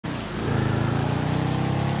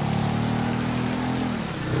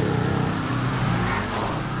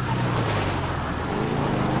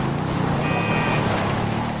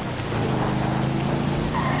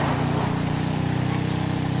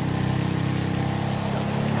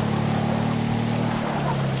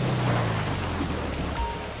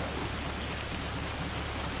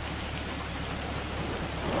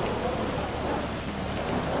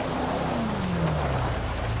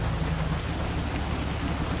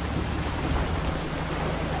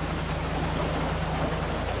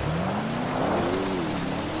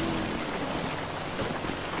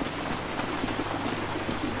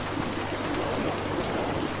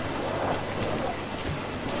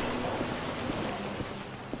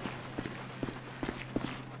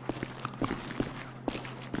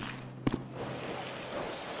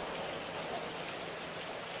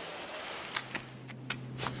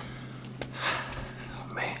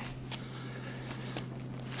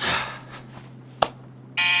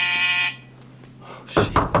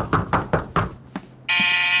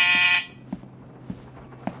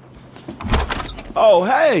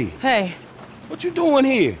Hey! Hey. What you doing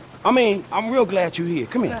here? I mean, I'm real glad you're here.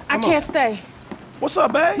 Come here. I can't stay. What's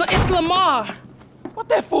up, babe? No, it's Lamar. What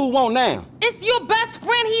that fool want now? It's your best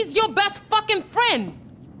friend. He's your best fucking friend.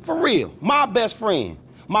 For real. My best friend.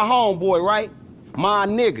 My homeboy, right? My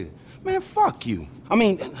nigga. Man, fuck you. I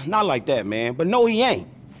mean, not like that, man. But no, he ain't.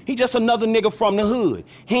 He just another nigga from the hood.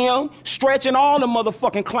 Him, stretching all the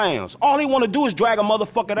motherfucking clowns. All he wanna do is drag a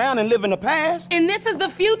motherfucker down and live in the past. And this is the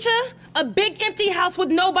future? A big empty house with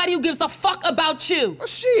nobody who gives a fuck about you. Well,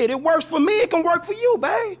 shit, it works for me, it can work for you,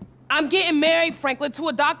 babe. I'm getting married, Franklin, to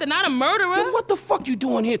a doctor, not a murderer. Then what the fuck you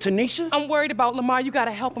doing here, Tanisha? I'm worried about Lamar. You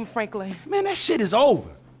gotta help him, Franklin. Man, that shit is over.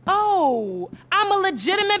 Oh, I'm a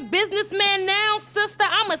legitimate businessman now, sister.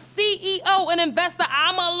 I'm a CEO, an investor.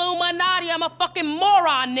 I'm a Illuminati. I'm a fucking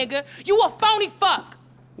moron, nigga. You a phony fuck.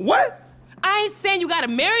 What? I ain't saying you gotta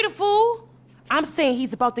marry the fool. I'm saying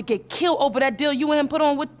he's about to get killed over that deal you and him put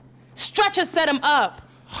on with... Stretcher set him up.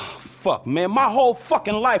 Fuck, man. My whole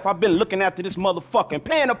fucking life I've been looking after this motherfucker and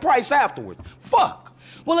paying the price afterwards. Fuck.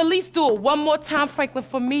 Well, at least do it one more time, Franklin,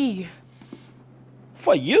 for me.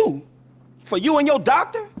 For you? For you and your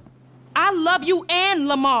doctor? I love you and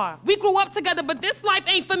Lamar. We grew up together, but this life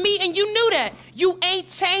ain't for me, and you knew that. You ain't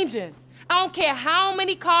changing. I don't care how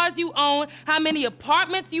many cars you own, how many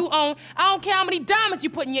apartments you own. I don't care how many diamonds you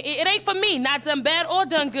put in your ear. It ain't for me, not done bad or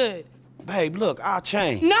done good. Babe, look, I'll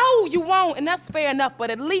change. No, you won't, and that's fair enough,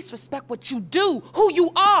 but at least respect what you do, who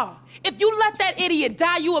you are. If you let that idiot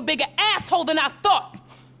die, you a bigger asshole than I thought.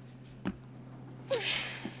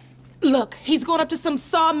 Look, he's going up to some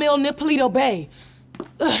sawmill near Paleto Bay.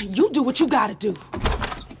 You do what you gotta do.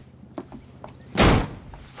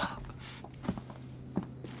 Fuck.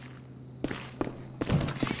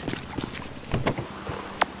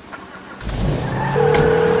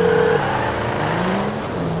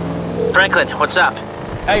 Franklin, what's up?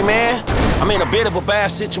 Hey, man, I'm in a bit of a bad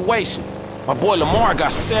situation. My boy Lamar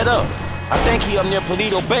got set up. I think he up near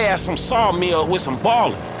Paleto Bay at some sawmill with some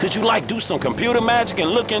ballers. Could you, like, do some computer magic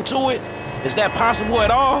and look into it? Is that possible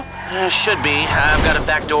at all? Should be. I've got a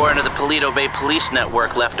back door into the Paleto Bay police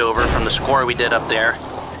network left over from the score we did up there.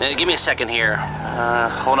 Give me a second here.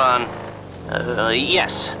 Hold on.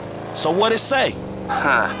 Yes. So what'd it say?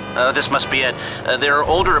 This must be it. There are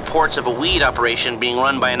older reports of a weed operation being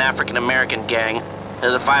run by an African-American gang.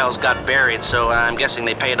 The files got buried, so I'm guessing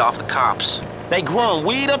they paid off the cops. They growing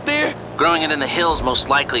weed up there? Growing it in the hills, most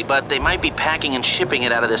likely, but they might be packing and shipping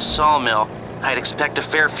it out of this sawmill. I'd expect a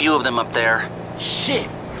fair few of them up there. Shit.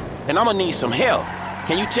 And I'm gonna need some help.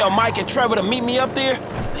 Can you tell Mike and Trevor to meet me up there?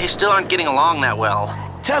 They still aren't getting along that well.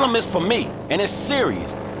 Tell them it's for me, and it's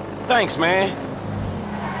serious. Thanks, man.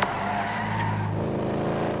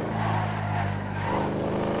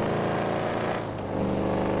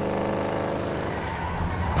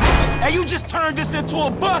 Hey, you just turned this into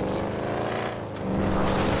a bucket.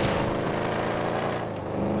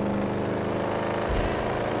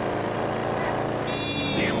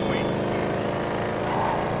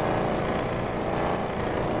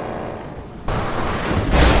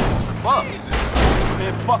 Fuck.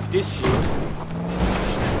 Man, fuck this shit.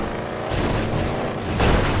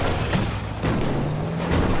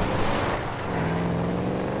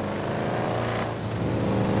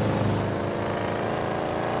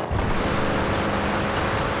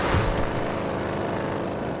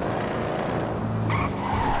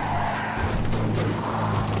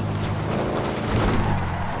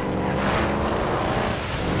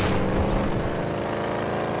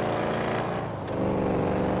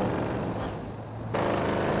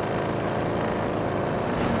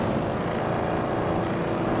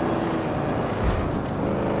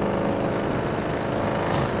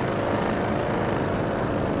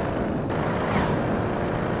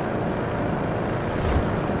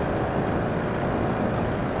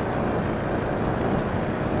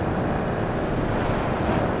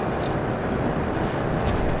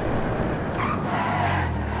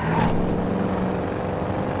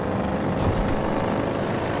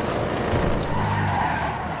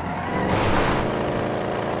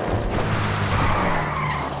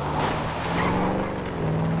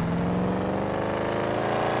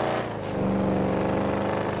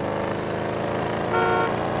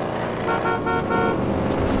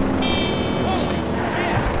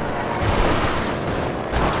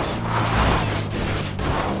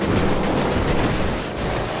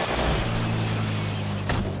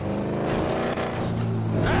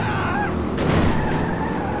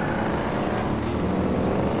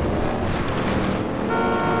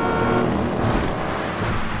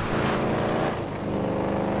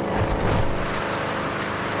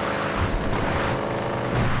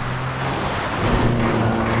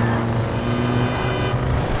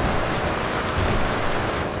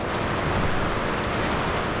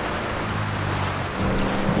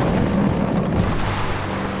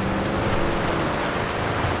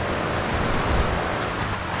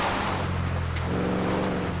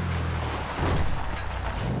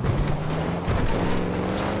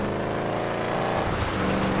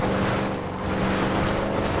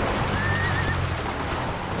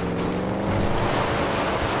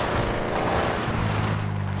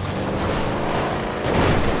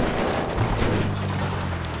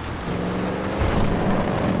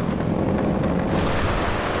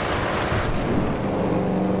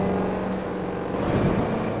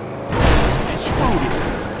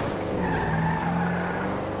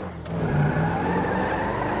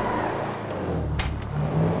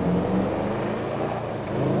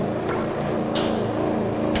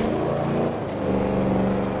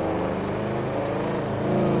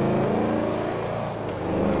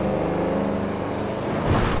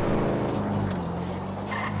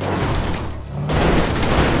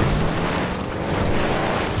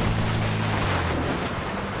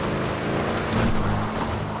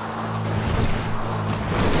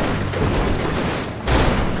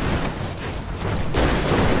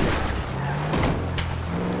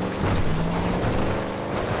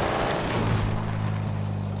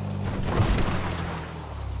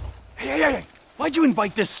 Why'd you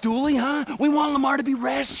invite this stoolie, huh? We want Lamar to be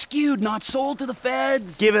rescued, not sold to the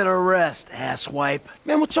feds. Give it a rest, asswipe.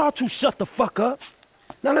 Man, would y'all two shut the fuck up?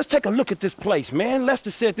 Now let's take a look at this place, man. Lester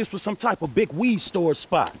said this was some type of big weed store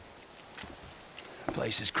spot.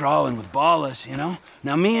 Place is crawling with ballers, you know?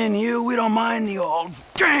 Now me and you, we don't mind the old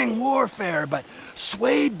gang warfare, but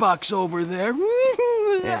Suede Buck's over there.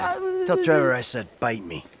 Yeah, tell Trevor I said bite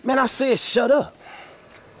me. Man, I said shut up.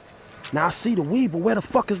 Now I see the weed, but where the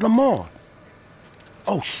fuck is Lamar?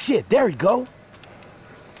 Oh shit, there he go.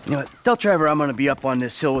 You know what? Tell Trevor I'm gonna be up on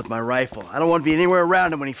this hill with my rifle. I don't want to be anywhere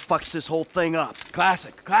around him when he fucks this whole thing up.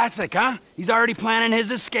 Classic, huh? He's already planning his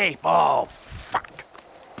escape. Oh, fuck.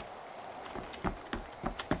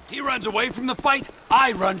 He runs away from the fight,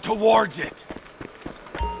 I run towards it.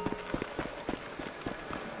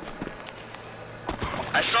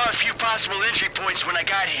 I saw a few possible entry points when I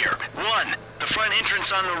got here. One, the front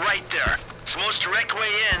entrance on the right there. It's the most direct way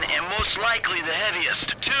in and most likely the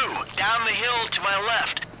heaviest. Two, down the hill to my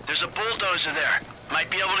left. There's a bulldozer there. Might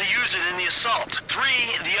be able to use it in the assault.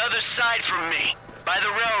 Three, the other side from me, by the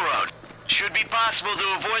railroad. Should be possible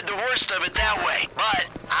to avoid the worst of it that way, but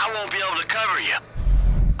I won't be able to cover you.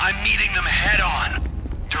 I'm meeting them head on.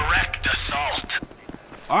 Direct assault.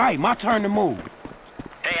 All right, my turn to move.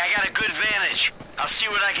 Hey, I got a good vantage. I'll see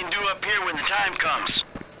what I can do up here when the time comes.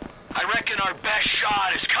 I reckon our best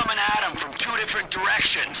shot is coming at them from two different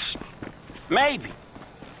directions. Maybe.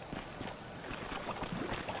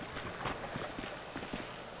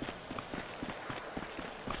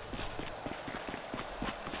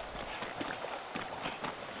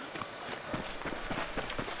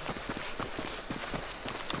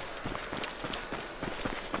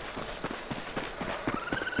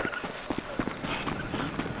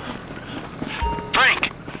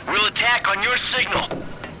 Frank, we'll attack on your signal.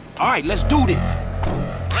 All right, let's do this.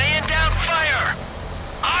 Laying down fire!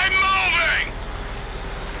 I'm moving!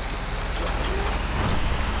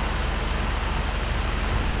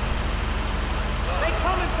 They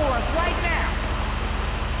coming for us right now!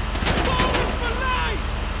 Forward for life!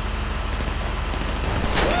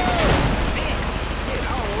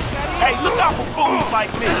 Hey, look out for fools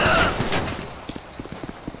like me.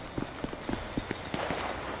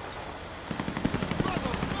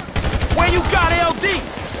 Where you got LD?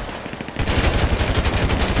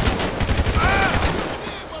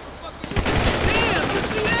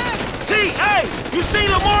 Hey, you seen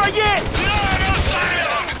Lamar yet? No, no sign of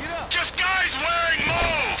them! Just guys wearing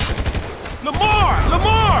mauve!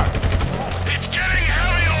 Lamar! It's getting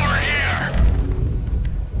heavy over here!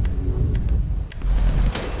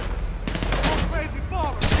 Crazy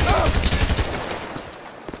baller!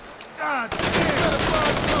 God damn!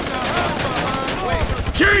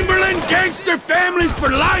 Chamberlain gangster families for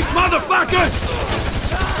life, motherfuckers!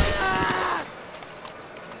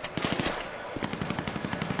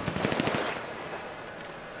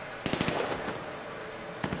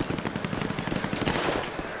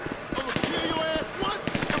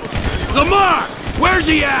 Lamar! Where's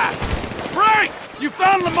he at? Frank! You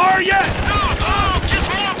found Lamar yet? No, just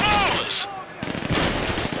more ballers!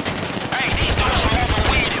 Hey, these dudes are moving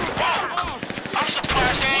weed in bulk! I'm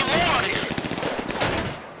surprised there ain't more of them!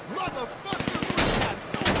 Motherfucker!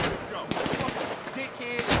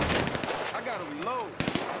 Dickhead! I gotta reload.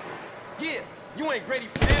 Yeah, you ain't ready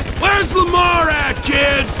for this. Where's Lamar at,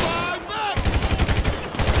 kids?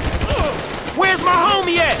 Where's my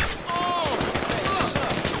homie at?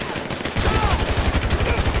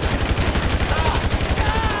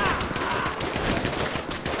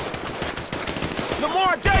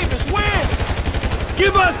 Lamar Davis, where?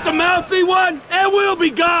 Give us the mouthy one, and we'll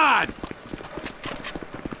be gone!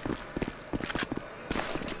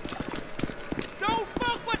 Don't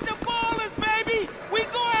fuck with the ballers, baby! We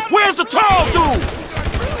go out. Where's the tall dude?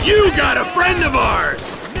 You got a friend of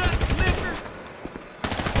ours!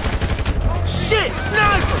 Shit,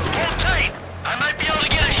 sniper! Hold tight! I might be able to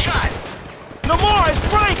get a shot! Lamar, it's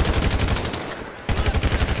Frank!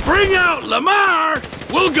 Bring out Lamar,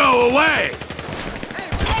 we'll go away!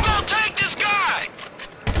 Who gonna take this guy?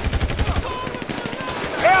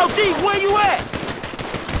 LD, where you at?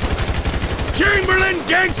 Chamberlain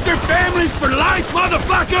gangster families for life,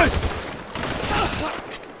 motherfuckers!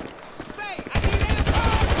 Say, I need that.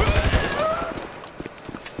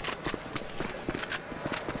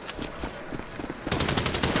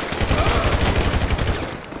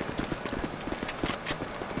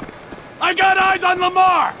 I got eyes on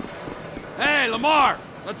Lamar! Hey, Lamar,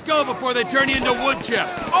 let's go before they turn you into wood chip.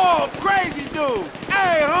 Oh, crazy dude!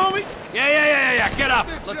 Hey, homie! Yeah, get up,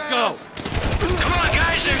 let's go. Come on,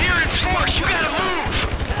 guys, they're here in force. You gotta move!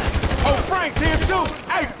 Oh, Frank's here too!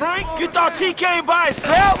 Hey, Frank! You thought T came by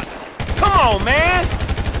himself? Come on, man!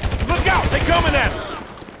 Look out, they coming at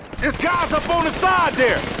us! There's guys up on the side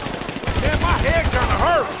there! Man, my head kinda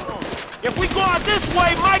hurt! If we go out this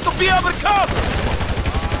way, Mike will be able to cover!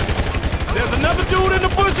 There's another dude in the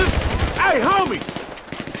bushes! Hey, homie!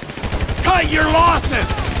 Cut your losses!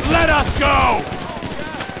 Let us go!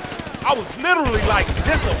 I was literally like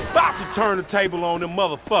just about to turn the table on them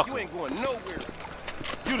motherfuckers. You ain't going nowhere.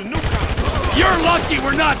 You the new kind of... You're lucky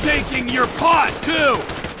we're not taking your pot, too!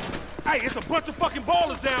 Hey, it's a bunch of fucking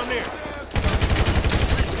ballers down there.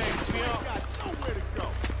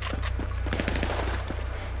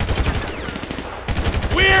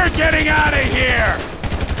 We're getting out of here!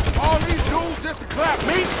 All these dudes just to clap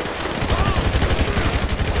me?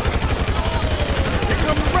 Here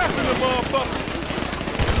come the rest of the motherfuckers.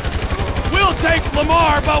 We'll take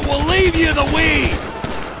Lamar, but we'll leave you the weed!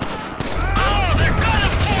 Oh, they're coming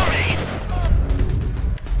for me!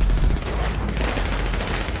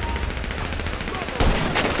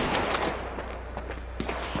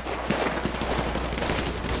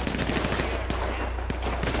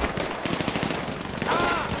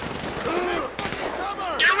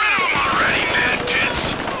 Get rid of them already, mad tits!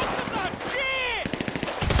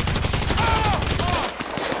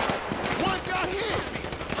 One got hit.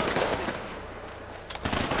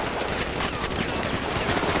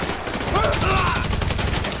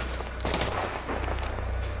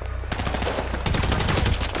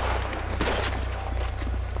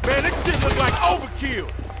 Man, this shit look like overkill.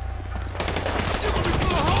 You're gonna be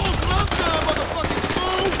full of holes when I'm done, motherfucking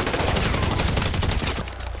fool!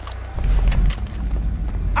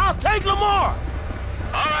 I'll take Lamar!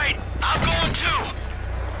 All right, I'm going too.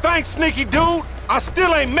 Thanks, sneaky dude. I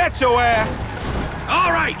still ain't met your ass.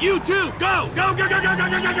 All right, you two, go! Go, go, go, go, go,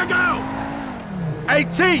 go, go, go, go! Hey,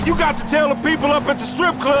 T, you got to tell the people up at the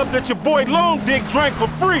strip club that your boy Long Dick drank for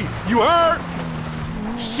free. You heard?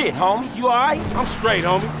 Shit, homie, you alright? I'm straight,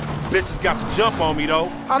 homie. Bitches got the jump on me, though.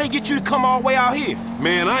 How they get you to come all the way out here?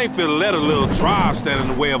 Man, I ain't finna let a little drive stand in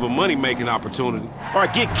the way of a money-making opportunity. Or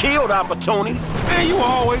get killed opportunity? Man, you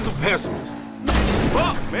always a pessimist.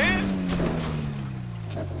 Fuck, man.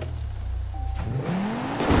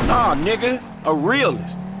 Nah, nigga, a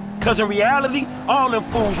realist. Cause in reality, all them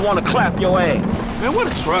fools wanna clap your ass. Man, what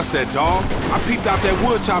a trust that, dog. I peeped out that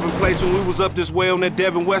wood chopping place when we was up this way on that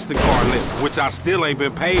Devin Weston car lift, which I still ain't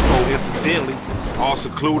been paid for, incidentally. All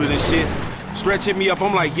secluded and shit. Stretch hit me up,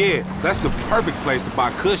 I'm like, yeah, that's the perfect place to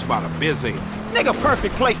buy kush by the biz end. Nigga,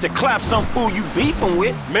 perfect place to clap some fool you beefing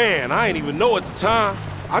with. Man, I ain't even know at the time.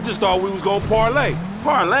 I just thought we was gonna parlay.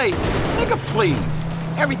 Parlay? Nigga, please.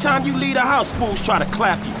 Every time you leave the house, fools try to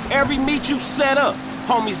clap you. Every meet you set up,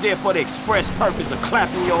 homies there for the express purpose of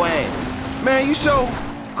clapping your ass. Man, you sure?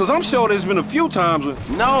 Cause I'm sure there's been a few times when...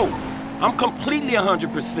 No, I'm completely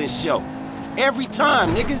 100% sure. Every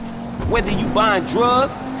time, nigga. Whether you buying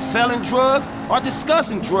drugs, selling drugs, or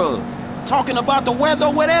discussing drugs. Talking about the weather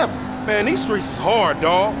or whatever. Man, these streets is hard,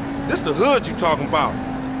 dawg. This the hood you talking about.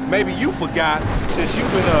 Maybe you forgot, since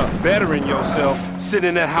you've been bettering yourself, sitting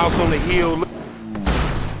in that house on the hill.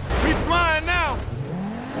 We flying now.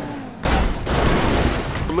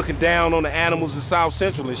 Looking down on the animals in South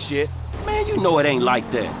Central and shit. Man, you know it ain't like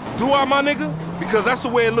that. Do I, my nigga? Because that's the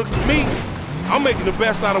way it looked to me. I'm making the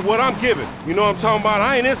best out of what I'm giving. You know what I'm talking about?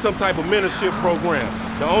 I ain't in some type of mentorship program.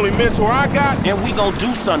 The only mentor I got... And we gonna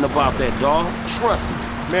do something about that, dawg. Trust me.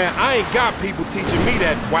 Man, I ain't got people teaching me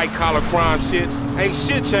that white-collar crime shit. Ain't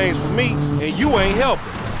shit changed for me, and you ain't helping.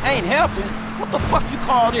 Ain't helping? What the fuck you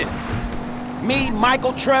call this? Me,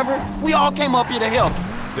 Michael, Trevor, we all came up here to help.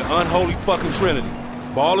 The unholy fucking trinity.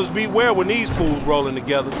 Ballers beware when these fools rolling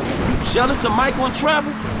together. You jealous of Michael and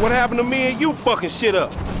Trevor? What happened to me and you fucking shit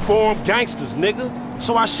up? Forum gangsters, nigga.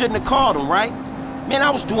 So I shouldn't have called them, right? Man, I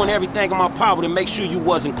was doing everything in my power to make sure you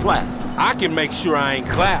wasn't clapped. I can make sure I ain't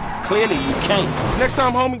clapped. Clearly you can't. Next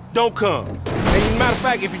time, homie, don't come. And matter of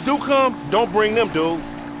fact, if you do come, don't bring them dudes.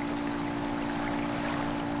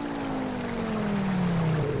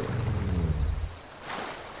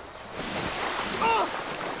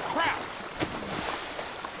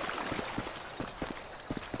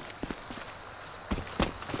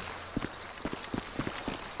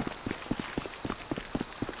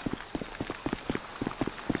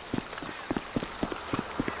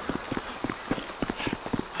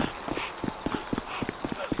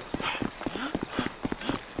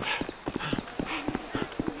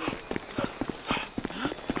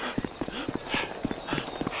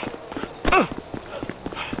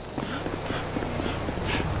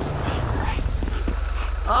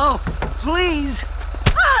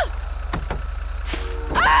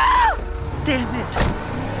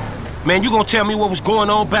 Man, you gonna tell me what was going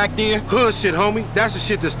on back there? Hood shit, homie. That's the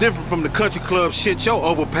shit that's different from the country club shit your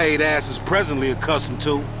overpaid ass is presently accustomed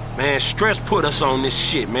to. Man, Stretch put us on this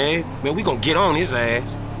shit, man. Man, we gonna get on his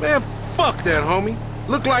ass. Man, fuck that, homie.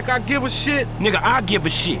 Look like I give a shit? Nigga, I give a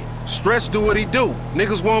shit. Stretch do what he do.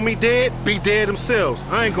 Niggas want me dead, be dead themselves.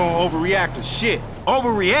 I ain't gonna overreact to shit.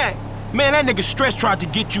 Overreact? Man, that nigga Stretch tried to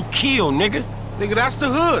get you killed, nigga. Nigga, that's the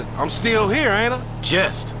hood. I'm still here, ain't I?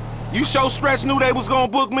 Just. You sure Stretch knew they was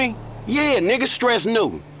gonna book me? Yeah, nigga, Stretch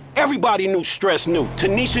knew. Everybody knew Stretch knew.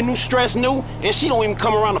 Tanisha knew Stretch knew, and she don't even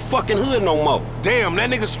come around the fucking hood no more. Damn, that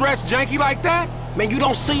nigga Stretch janky like that? Man, you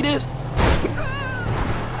don't see this?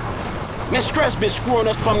 Man, Stretch been screwing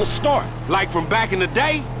us from the start. Like from back in the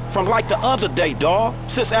day? From like the other day, dawg.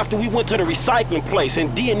 Since after we went to the recycling place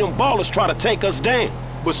and D and them ballers try to take us down.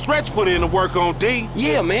 But Stretch put in the work on D.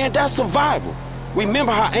 Yeah, man, that's survival.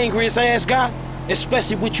 Remember how angry his ass got?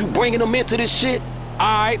 Especially with you bringing him into this shit?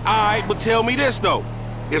 Alright, but tell me this, though.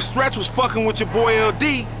 If Stretch was fucking with your boy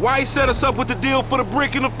LD, why he set us up with the deal for the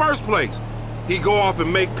brick in the first place? He go off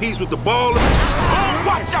and make peace with the ballers. Oh,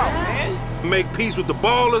 watch out, man! Make peace with the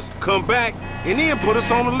ballers, come back, and then put us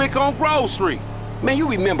on the lick on Grove Street. Man, you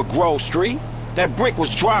remember Grove Street? That brick was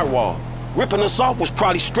drywall. Ripping us off was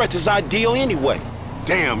probably Stretch's ideal anyway.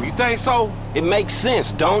 Damn, you think so? It makes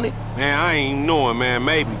sense, don't it? Man, I ain't knowing, man,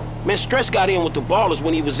 maybe. Man, Stretch got in with the ballers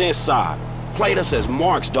when he was inside. Played us as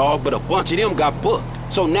marks, dog, but a bunch of them got booked.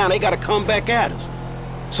 So now they gotta come back at us.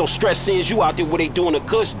 So Stretch sends you out there where they doing a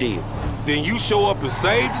cush deal. Then you show up and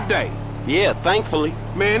save the day. Yeah, thankfully.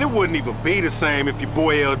 Man, it wouldn't even be the same if your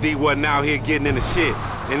boy LD wasn't out here getting in the shit.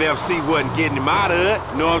 And FC wasn't getting him out of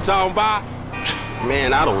it. Know what I'm talking about?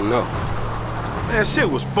 Man, I don't know. Man, shit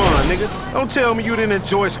was fun, nigga. Don't tell me you didn't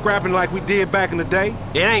enjoy scrapping like we did back in the day.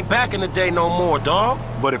 It ain't back in the day no more, dog.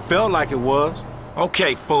 But it felt like it was.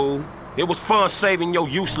 Okay, fool. It was fun saving your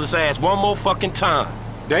useless ass one more fucking time.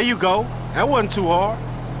 There you go. That wasn't too hard.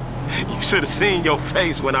 You should have seen your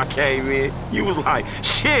face when I came in. You was like,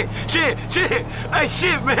 shit. Hey,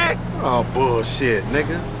 shit, man. Oh, bullshit,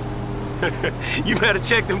 nigga. You better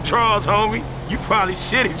check them drawers, homie. You probably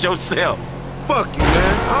shitted yourself. Fuck you,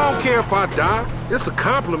 man. I don't care if I die. It's a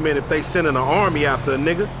compliment if they sending an army after a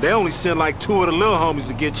nigga. They only send like 2 of the little homies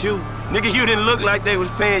to get you. Nigga, you didn't look like they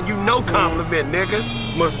was paying you no compliment,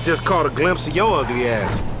 nigga. Must have just caught a glimpse of your ugly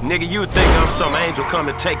ass. Nigga, you think I'm some angel come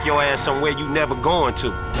to take your ass somewhere you never going to.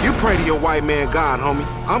 You pray to your white man God, homie.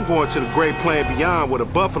 I'm going to the great plain beyond where the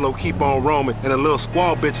buffalo keep on roaming and the little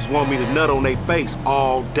squaw bitches want me to nut on their face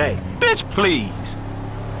all day. Bitch, please.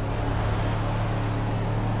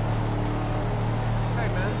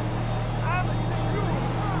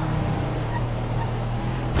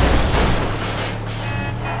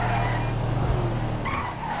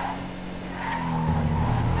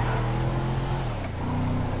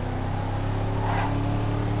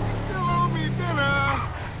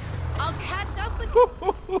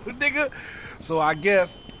 Nigga, so I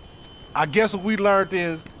guess what we learned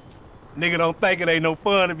is, nigga don't think it ain't no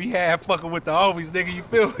fun to be half fucking with the homies, nigga, you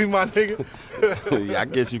feel me, my nigga? Yeah, I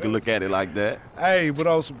guess you can look at it like that. Hey, but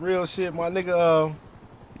on some real shit, my nigga,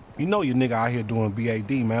 you know your nigga out here doing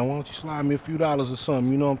BAD, man. Why don't you slide me a few dollars or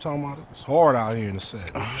something, you know what I'm talking about? It's hard out here in the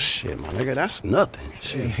set. Oh, shit, my nigga, that's nothing.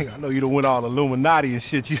 Shit. Yeah, nigga, I know you done went all Illuminati and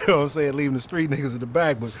shit, you know what I'm saying, leaving the street niggas in the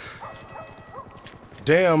back, but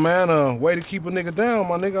damn, man, way to keep a nigga down,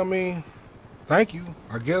 my nigga. I mean, thank you.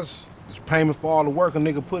 I guess it's payment for all the work a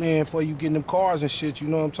nigga put in for you getting them cars and shit, you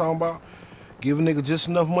know what I'm talking about? Give a nigga just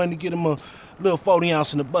enough money to get him a little 40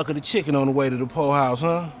 ounce in a bucket of chicken on the way to the po house,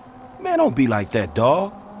 huh? Man, don't be like that,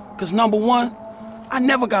 dawg. Cause number one, I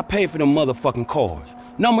never got paid for them motherfucking cars.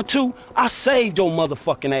 Number two, I saved your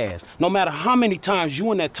motherfucking ass. No matter how many times you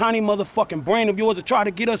and that tiny motherfucking brain of yours have tried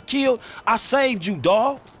to get us killed, I saved you,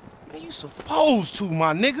 dawg. Man, you supposed to,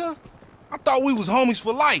 my nigga. I thought we was homies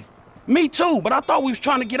for life. Me too, but I thought we was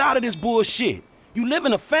trying to get out of this bullshit. You live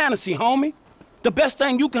in a fantasy, homie. The best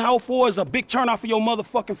thing you can hope for is a big turnout for your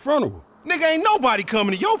motherfucking funeral. Nigga, ain't nobody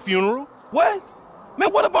coming to your funeral. What? Man,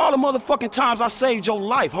 what about all the motherfucking times I saved your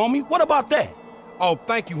life, homie? What about that? Oh,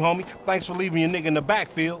 thank you, homie. Thanks for leaving your nigga in the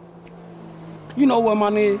backfield. You know what, my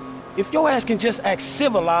nigga? If your ass can just act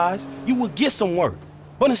civilized, you would get some work.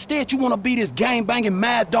 But instead, you want to be this gang-banging,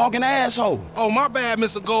 mad-dogging asshole. Oh, my bad,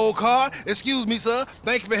 Mr. Gold Card. Excuse me, sir.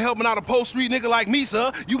 Thank you for helping out a post-street nigga like me,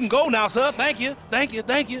 sir. You can go now, sir. Thank you. Thank you.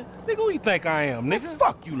 Nigga, who you think I am, nigga?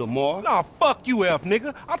 Fuck you, Lamar. Nah, fuck you, F,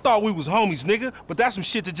 nigga. I thought we was homies, nigga. But that's some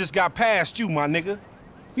shit that just got past you, my nigga.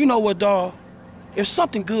 You know what, dawg? If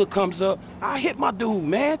something good comes up, I'll hit my dude,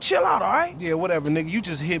 man. Chill out, all right? Yeah, whatever, nigga. You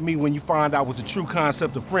just hit me when you find out what the true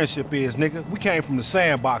concept of friendship is, nigga. We came from the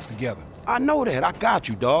sandbox together. I know that. I got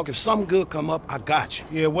you, dog. If something good come up, I got you.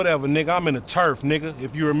 Yeah, whatever, nigga. I'm in the turf, nigga,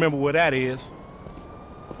 if you remember where that is.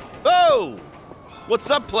 Oh! What's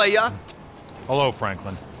up, playa? Hello,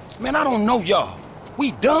 Franklin. Man, I don't know y'all.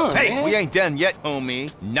 We done, Hey, man. we ain't done yet,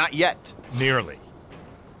 homie. Not yet. Nearly.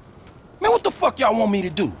 Man, what the fuck y'all want me to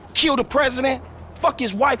do? Kill the president? Fuck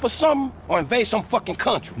his wife or something? Or invade some fucking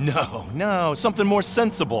country? No, something more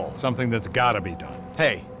sensible. Something that's gotta be done.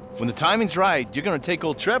 Hey, when the timing's right, you're gonna take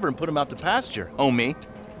old Trevor and put him out to pasture, homie.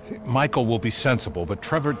 Michael will be sensible, but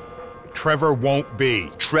Trevor won't be.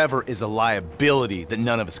 Trevor is a liability that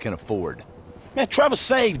none of us can afford. Man, Trevor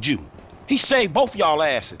saved you. He saved both y'all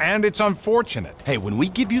asses. And it's unfortunate. Hey, when we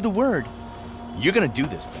give you the word, you're gonna do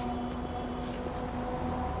this thing.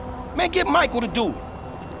 Man, get Michael to do it.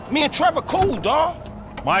 Me and Trevor cool, dawg.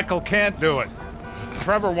 Michael can't do it.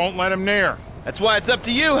 Trevor won't let him near. That's why it's up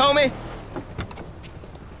to you, homie.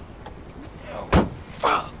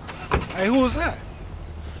 Fuck. Hey, who was that?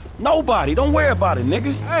 Nobody. Don't worry about it,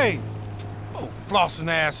 nigga. Hey! Oh, flossing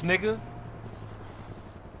ass nigga.